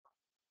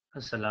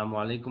Assalamu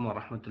alaikum wa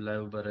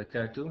rahmatullahi wa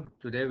barakatuh.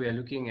 Today we are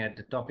looking at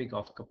the topic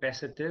of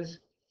capacitors.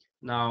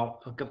 Now,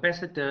 a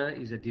capacitor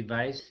is a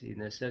device in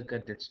a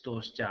circuit that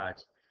stores charge.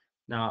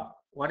 Now,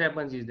 what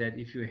happens is that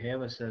if you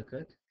have a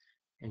circuit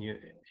and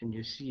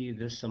you see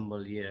this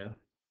symbol here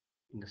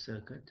in the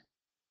circuit,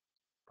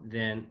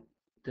 then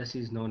this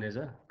is known as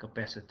a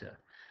capacitor.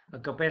 A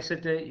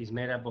capacitor is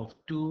made up of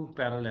two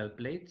parallel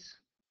plates,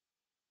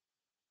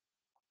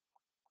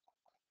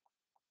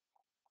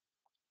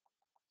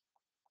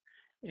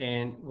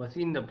 and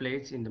within the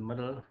plates, in the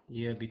middle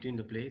here between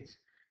the plates,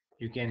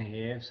 you can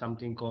have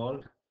something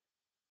called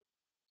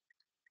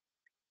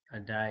a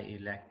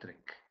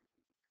dielectric.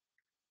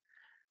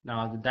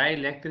 Now, the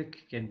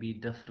dielectric can be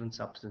different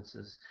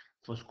substances.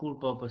 For school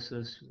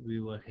purposes, we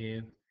will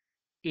have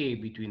A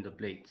between the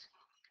plates.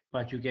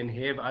 But you can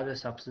have other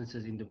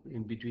substances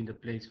in between the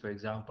plates, for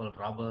example,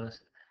 rubbers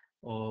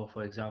or,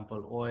 for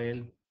example,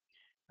 oil.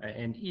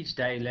 And each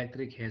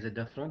dielectric has a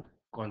different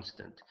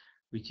constant,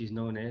 which is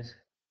known as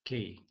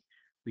K,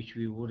 which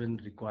we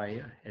wouldn't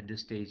require at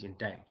this stage in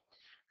time.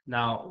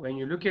 Now, when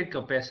you look at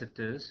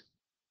capacitors,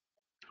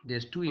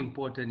 there's two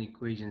important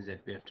equations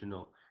that we have to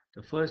know.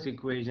 The first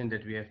equation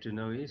that we have to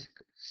know is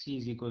C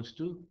is equals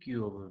to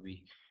Q over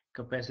V.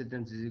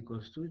 Capacitance is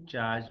equals to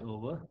charge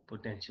over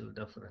potential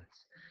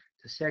difference.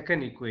 The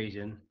second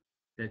equation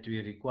that we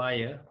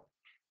require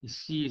is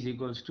C is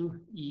equals to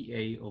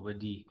EA over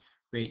D,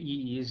 where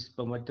E is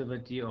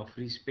permittivity of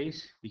free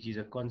space, which is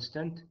a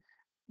constant.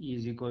 E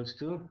is equals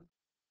to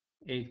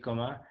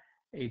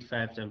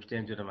 8,85 times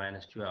 10 to the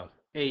minus 12.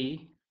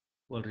 A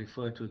will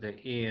refer to the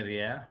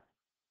area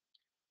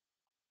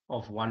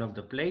of one of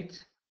the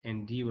plates,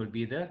 and D will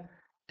be the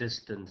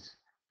distance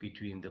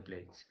between the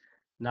plates.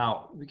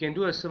 Now we can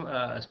do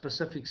a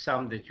specific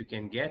sum that you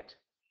can get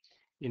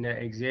in an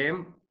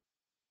exam.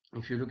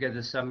 If you look at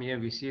the sum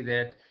here, we see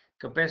that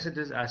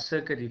capacitors are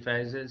circuit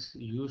devices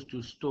used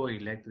to store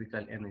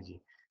electrical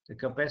energy. The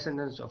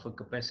capacitance of a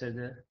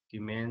capacitor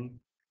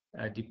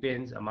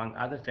depends, among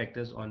other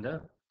factors, on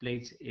the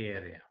plate's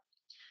area.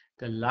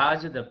 The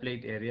larger the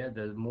plate area,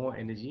 the more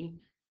energy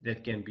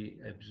that can be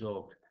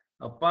absorbed.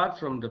 Apart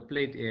from the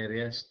plate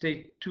area,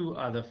 state two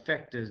other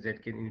factors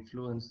that can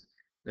influence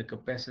the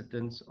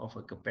capacitance of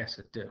a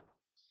capacitor.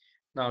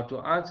 Now, to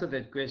answer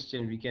that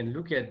question, we can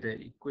look at the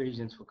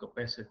equations for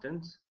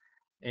capacitance,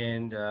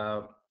 and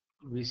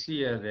we see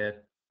here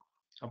that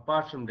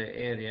apart from the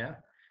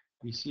area,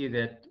 we see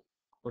that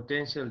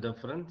potential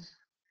difference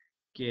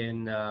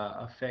can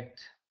affect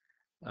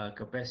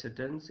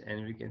capacitance,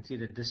 and we can see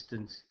the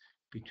distance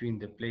between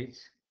the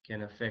plates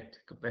can affect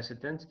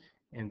capacitance,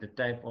 and the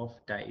type of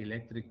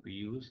dielectric we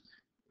use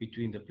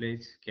between the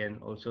plates can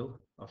also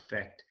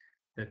affect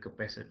the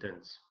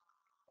capacitance.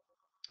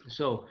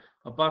 So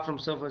apart from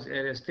surface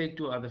area, state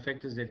two other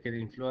factors that can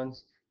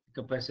influence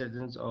the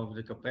capacitance of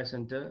the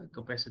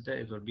capacitor.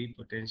 It will be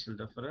potential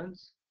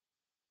difference,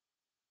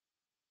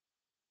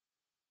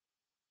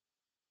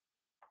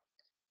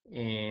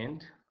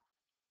 and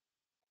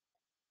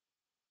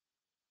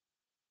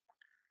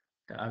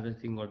the other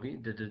thing will be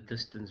the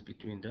distance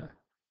between the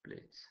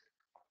plates.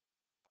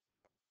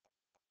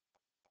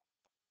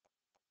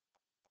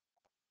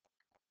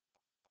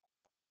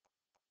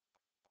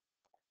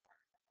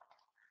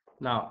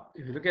 Now,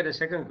 if you look at the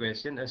second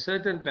question, a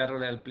certain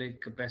parallel plate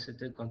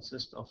capacitor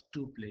consists of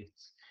two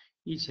plates.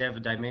 Each have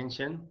a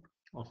dimension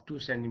of 2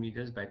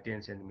 centimeters by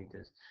 10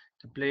 centimeters.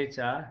 The plates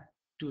are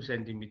 2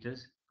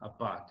 centimeters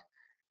apart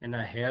and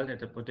are held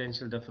at a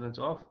potential difference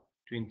of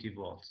 20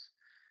 volts.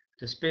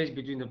 The space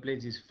between the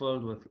plates is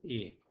filled with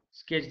air.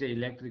 Sketch the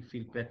electric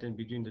field pattern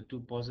between the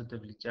two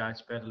positively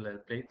charged parallel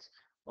plates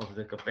of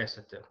the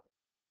capacitor.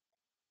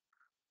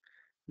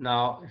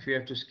 Now, if you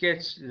have to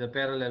sketch the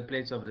parallel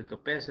plates of the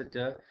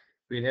capacitor,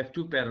 we'll have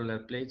two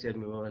parallel plates, and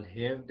we will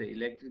have the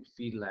electric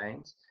field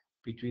lines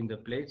between the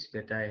plates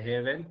that I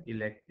have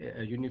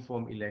a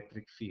uniform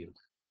electric field.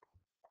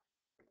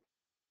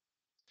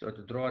 So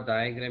to draw a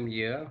diagram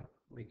here,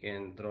 we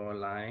can draw a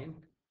line.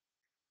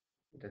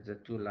 That's the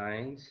two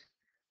lines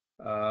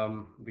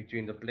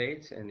between the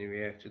plates, and we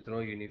have to draw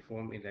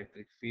uniform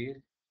electric field,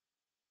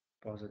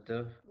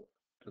 positive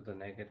to the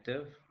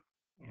negative,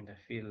 and the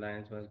field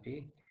lines must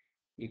be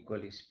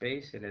equally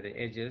spaced, and at the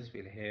edges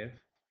we'll have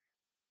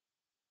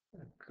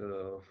a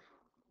curve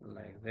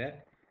like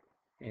that.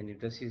 And if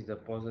this is the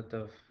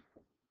positive,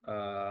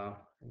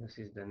 this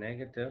is the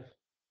negative,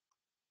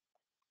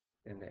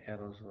 then the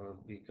arrows will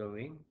be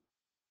going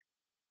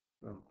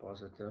from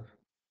positive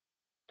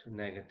to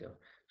negative.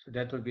 So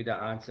that will be the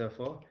answer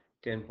for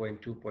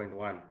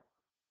 10.2.1.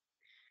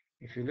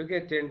 If you look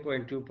at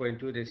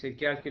 10.2.2, they say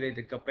calculate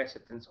the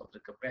capacitance of the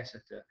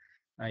capacitor.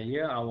 Now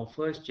here our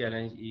first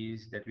challenge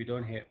is that we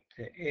don't have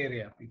the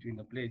area between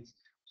the plates.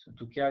 So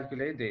to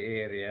calculate the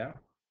area,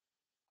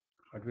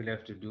 what we'll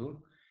have to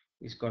do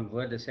is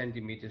convert the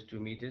centimeters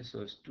to meters.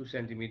 So 2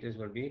 centimeters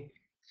will be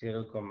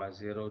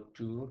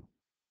 0,02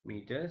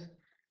 meters,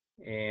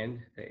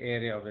 and the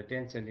area of the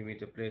 10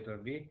 centimeter plate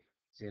will be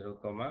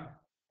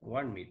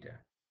 0,1 meter.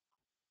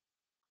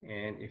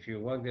 And if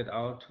you work that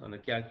out on a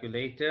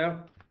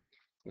calculator,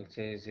 We'll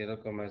say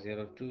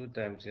 0,02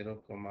 times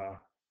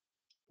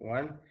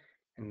 0,1,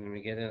 and then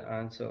we get an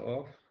answer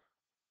of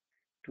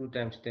 2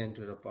 times 10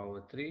 to the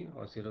power 3,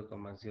 or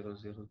 0,003.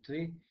 So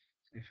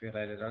if you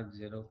write it out,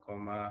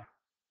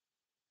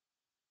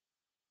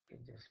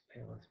 just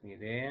bear with me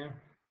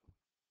there,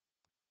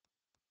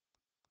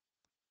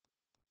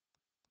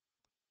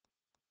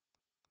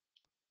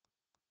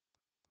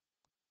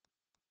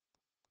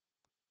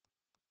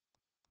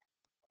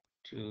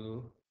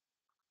 2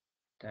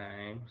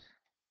 times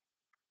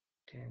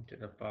 10 to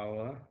the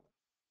power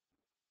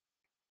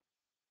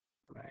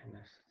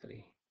minus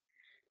 3.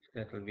 So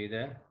that will be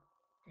the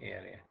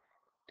area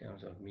in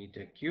terms of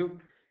meter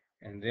cube.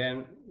 And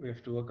then we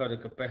have to work out the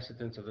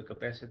capacitance of the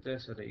capacitor.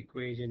 So the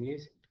equation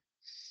is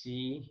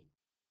C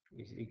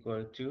is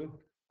equal to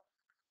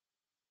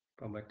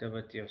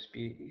permittivity of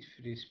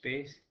free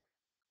space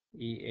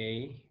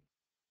EA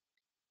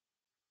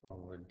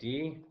over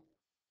D,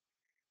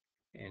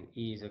 and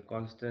E is a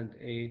constant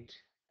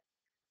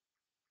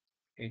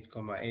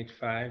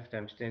 8,85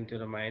 times 10 to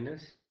the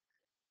minus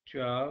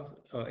 12,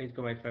 or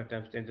 8,85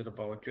 times 10 to the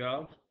power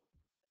 12.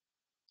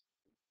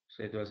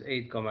 So it was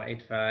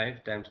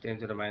 8,85 times 10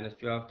 to the minus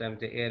 12 times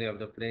the area of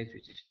the plate,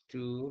 which is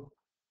 2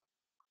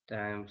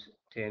 times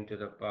 10 to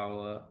the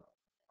power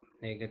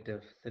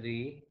negative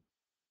 3,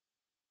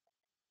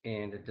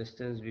 and the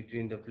distance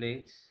between the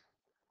plates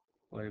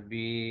will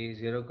be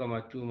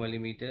 0,2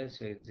 millimeters,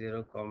 so it's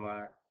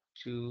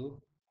 0,2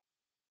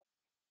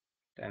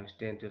 times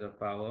 10 to the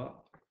power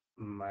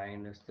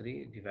minus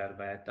 3 divided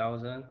by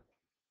 1000.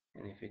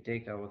 And if we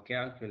take our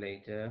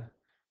calculator,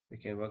 we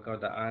can work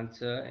out the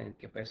answer, and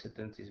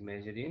capacitance is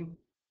measured in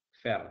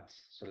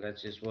farads. So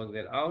let's just work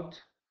that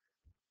out.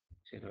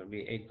 So it will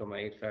be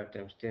 8,85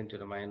 times 10 to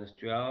the minus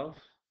 12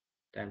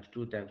 times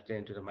 2 times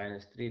 10 to the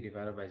minus 3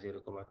 divided by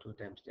 0,2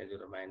 times 10 to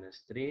the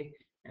minus 3.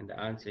 And the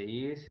answer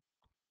is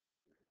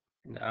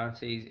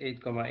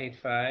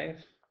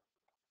 8,85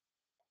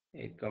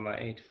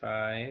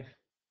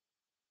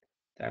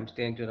 times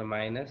 10 to the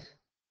minus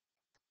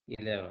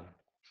 11.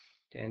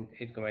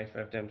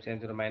 8,85 times 10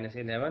 to the minus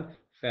 11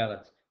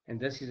 farads. And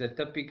this is a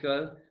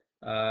typical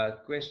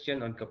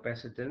question on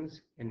capacitance.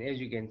 And as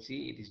you can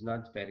see, it is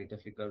not very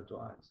difficult to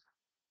answer.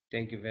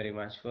 Thank you very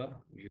much for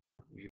viewing.